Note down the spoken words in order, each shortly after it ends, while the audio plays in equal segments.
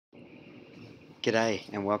G'day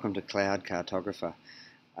and welcome to Cloud Cartographer.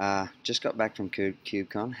 Just got back from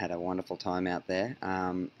KubeCon, had a wonderful time out there,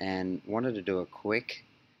 and wanted to do a quick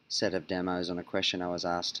set of demos on a question I was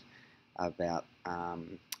asked about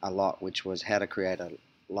a lot, which was how to create a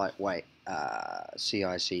lightweight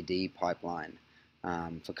CI/CD pipeline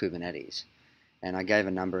for Kubernetes. And I gave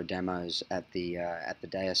a number of demos at the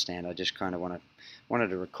DEA stand. I just kind of wanted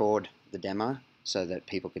to record the demo so that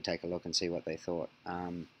people could take a look and see what they thought.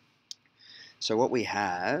 So what we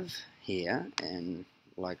have here, and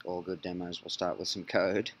like all good demos, we'll start with some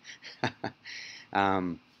code.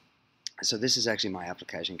 So this is actually my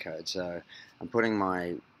application code. So I'm putting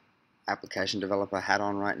my application developer hat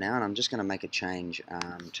on right now, and I'm just going to make a change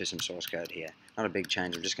to some source code here. Not a big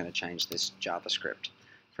change, I'm just going to change this JavaScript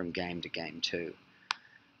from game to game 2.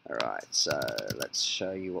 Alright, so let's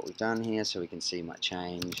show you what we've done here so we can see my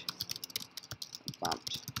change.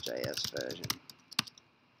 Bumped JS version.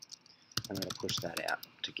 I'm going to push that out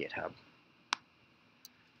to GitHub.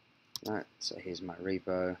 Right, so here's my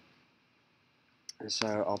repo.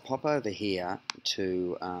 So I'll pop over here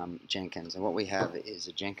to Jenkins, and what we have is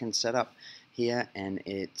a Jenkins setup here, and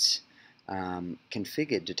it's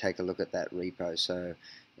configured to take a look at that repo. So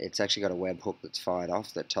it's actually got a webhook that's fired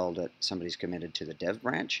off that told it somebody's committed to the dev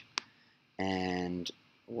branch. And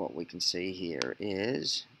what we can see here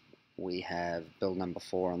is we have build number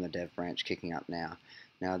 4 on the dev branch kicking up now.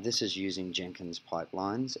 Now this is using Jenkins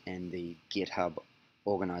pipelines and the GitHub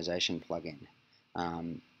organization plugin.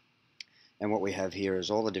 And what we have here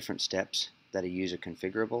is all the different steps that are user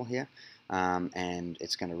configurable here, and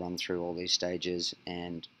it's going to run through all these stages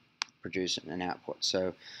and produce an output.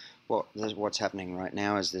 So what's happening right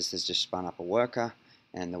now is this has just spun up a worker,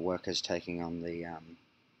 and the worker's taking on the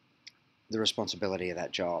responsibility of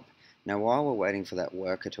that job. Now while we're waiting for that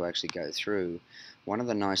worker to actually go through, one of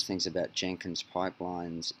the nice things about Jenkins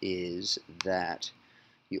pipelines is that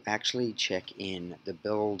you actually check in the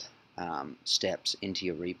build steps into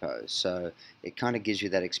your repos. So it kind of gives you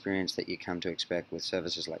that experience that you come to expect with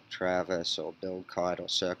services like Travis or BuildKite or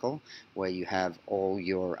Circle, where you have all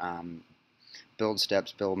your build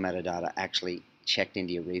steps, build metadata actually checked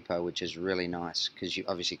into your repo, which is really nice because you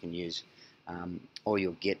obviously can use all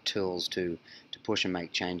your Git tools to push and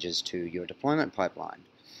make changes to your deployment pipeline.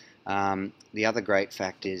 The other great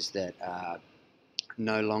fact is that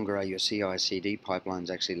no longer are your CI/CD pipelines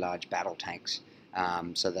actually large battle tanks.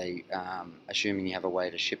 So they, assuming you have a way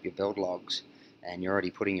to ship your build logs and you're already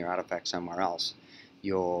putting your artifact somewhere else,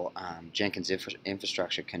 your Jenkins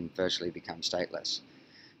infrastructure can virtually become stateless.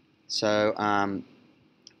 So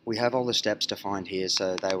we have all the steps defined here,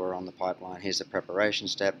 so they were on the pipeline. Here's the preparation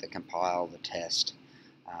step, the compile, the test,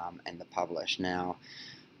 and the publish. Now,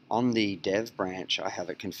 on the dev branch, I have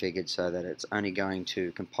it configured so that it's only going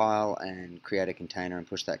to compile and create a container and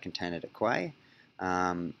push that container to Quay.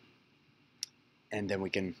 And then we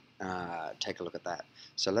can take a look at that.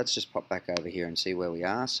 So let's just pop back over here and see where we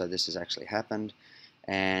are. So this has actually happened,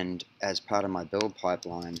 and as part of my build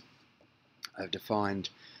pipeline, I've defined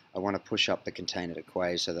I want to push up the container to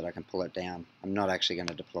Quay so that I can pull it down. I'm not actually going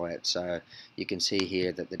to deploy it. So you can see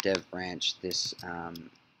here that the dev branch, this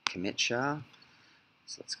commit char.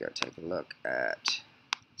 So let's go take a look at,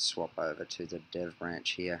 swap over to the dev branch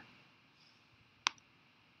here.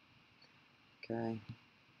 Okay.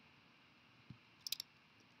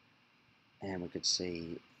 And we could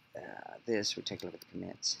see this. We'll take a look at the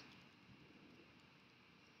commits.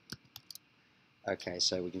 Okay,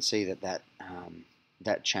 so we can see that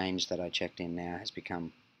that change that I checked in now has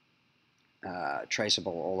become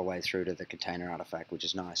traceable all the way through to the container artifact, which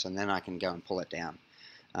is nice. And then I can go and pull it down.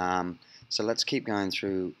 So let's keep going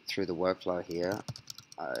through the workflow here.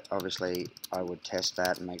 Obviously, I would test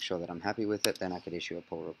that and make sure that I'm happy with it. Then I could issue a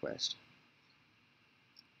pull request.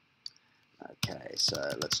 Okay,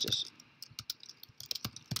 so let's just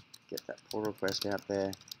get that pull request out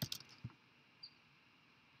there.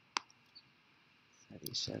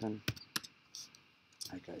 37.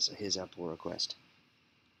 Okay, so here's our pull request.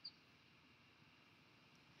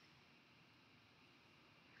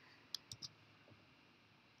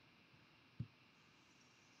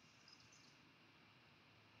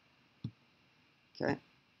 Okay,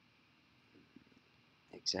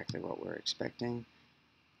 exactly what we're expecting.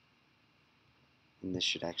 And this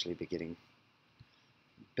should actually be getting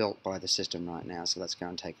built by the system right now, so let's go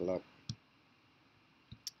and take a look.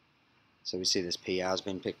 So we see this PR has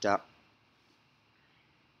been picked up.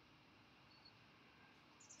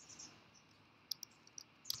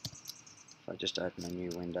 If I just open a new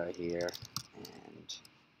window here and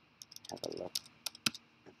have a look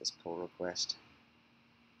at this pull request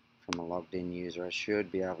from a logged in user, I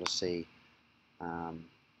should be able to see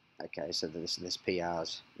Okay, so this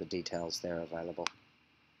PR's, the details there available.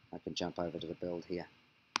 I can jump over to the build here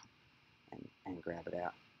and grab it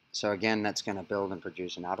out. So again, that's going to build and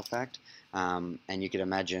produce an artifact, and you could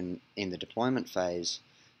imagine in the deployment phase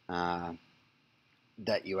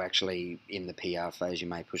that you actually, in the PR phase, you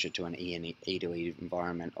may push it to an E2E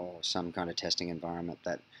environment or some kind of testing environment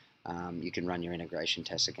that you can run your integration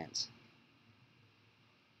tests against.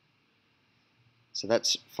 So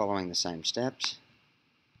that's following the same steps,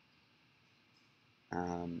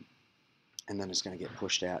 and then it's going to get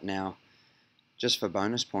pushed out. Now, just for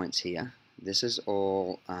bonus points here, this is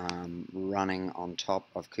all running on top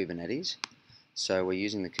of Kubernetes. So we're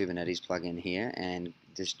using the Kubernetes plugin here, and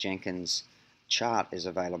this Jenkins chart is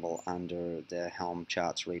available under the Helm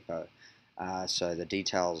charts repo. So the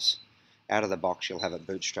details, out of the box, you'll have it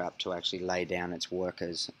bootstrapped to actually lay down its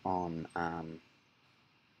workers on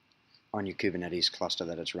your Kubernetes cluster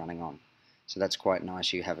that it's running on. So that's quite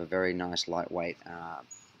nice. You have a very nice lightweight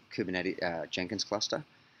Kubernetes Jenkins cluster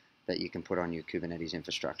that you can put on your Kubernetes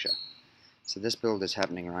infrastructure. So this build is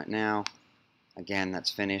happening right now. Again, that's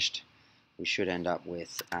finished. We should end up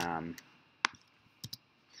with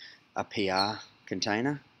a PR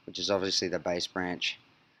container, which is obviously the base branch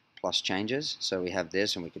plus changes. So we have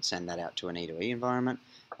this, and we could send that out to an E2E environment,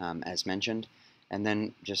 as mentioned. And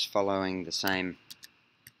then just following the same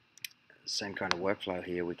kind of workflow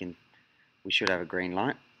here, we should have a green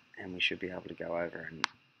light, and we should be able to go over and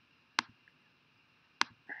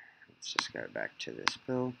let's just go back to this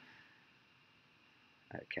build.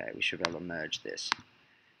 Okay, we should be able to merge this.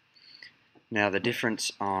 Now the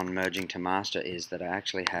difference on merging to master is that I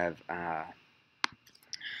actually have, let's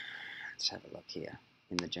have a look here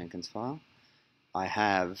in the Jenkins file. I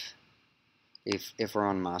have, if we're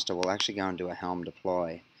on master, we'll actually go and do a Helm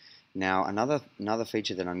deploy. Now another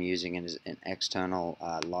feature that I'm using is an external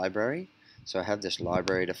library. So I have this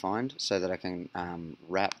library defined so that I can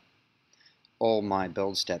wrap all my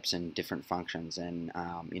build steps in different functions, and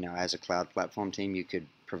you know, as a cloud platform team, you could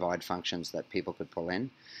provide functions that people could pull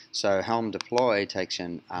in. So Helm deploy takes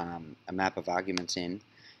in a map of arguments in,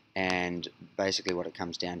 and basically what it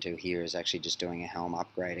comes down to here is actually just doing a Helm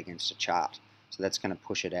upgrade against a chart. So that's going to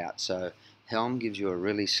push it out. So Helm gives you a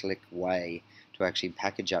really slick way to actually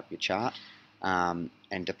package up your chart and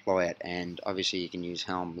deploy it. And obviously you can use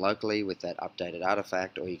Helm locally with that updated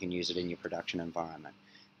artifact, or you can use it in your production environment.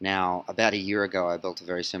 Now, about a year ago, I built a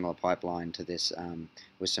very similar pipeline to this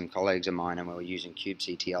with some colleagues of mine, and we were using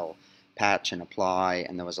kubectl patch and apply,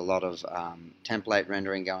 and there was a lot of template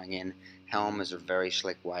rendering going in. Helm is a very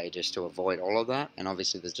slick way just to avoid all of that, and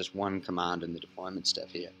obviously there's just one command in the deployment step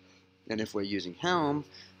here. And if we're using Helm,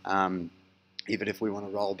 even if we want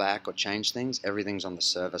to roll back or change things, everything's on the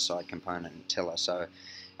server-side component in Tiller, so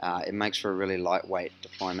it makes for a really lightweight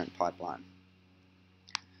deployment pipeline.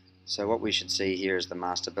 So what we should see here is the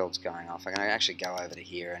master build's going off. I'm going to actually go over to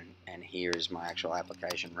here, and here is my actual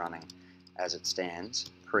application running as it stands,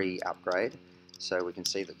 pre-upgrade. So we can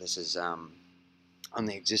see that this is on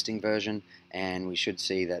the existing version, and we should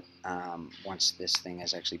see that once this thing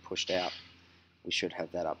is actually pushed out, we should have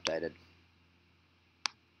that updated.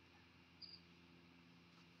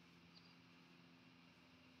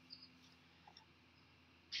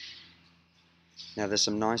 Now there's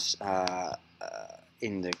some nice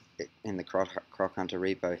in the Croc Hunter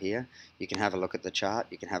repo here. You can have a look at the chart.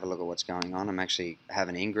 You can have a look at what's going on. I'm actually have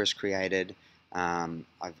an ingress created.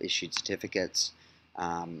 I've issued certificates,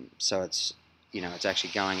 so it's it's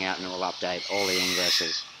actually going out, and it will update all the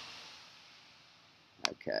ingresses.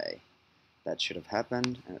 Okay, that should have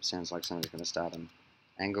happened, and it sounds like somebody's going to start an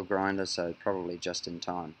angle grinder, so probably just in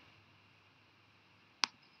time.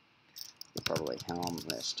 We'll probably Helm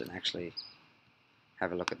rest and actually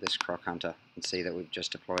have a look at this Croc Hunter and see that we've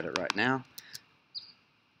just deployed it right now,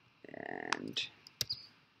 and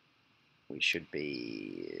we should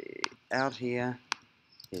be out here.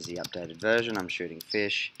 Here's the updated version. I'm shooting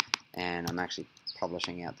fish, and I'm actually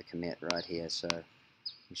publishing out the commit right here, so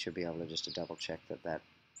we should be able to just double check that that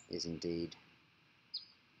is indeed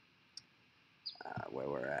where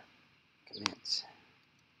we're at. Commits.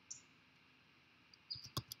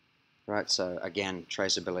 Right, so again,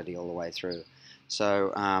 traceability all the way through.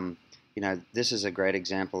 So, this is a great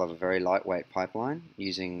example of a very lightweight pipeline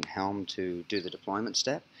using Helm to do the deployment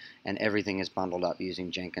step, and everything is bundled up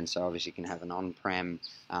using Jenkins. So obviously you can have an on-prem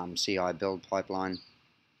CI build pipeline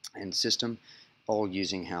and system, all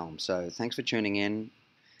using Helm. So thanks for tuning in.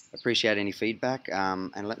 Appreciate any feedback,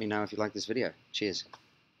 and let me know if you like this video. Cheers.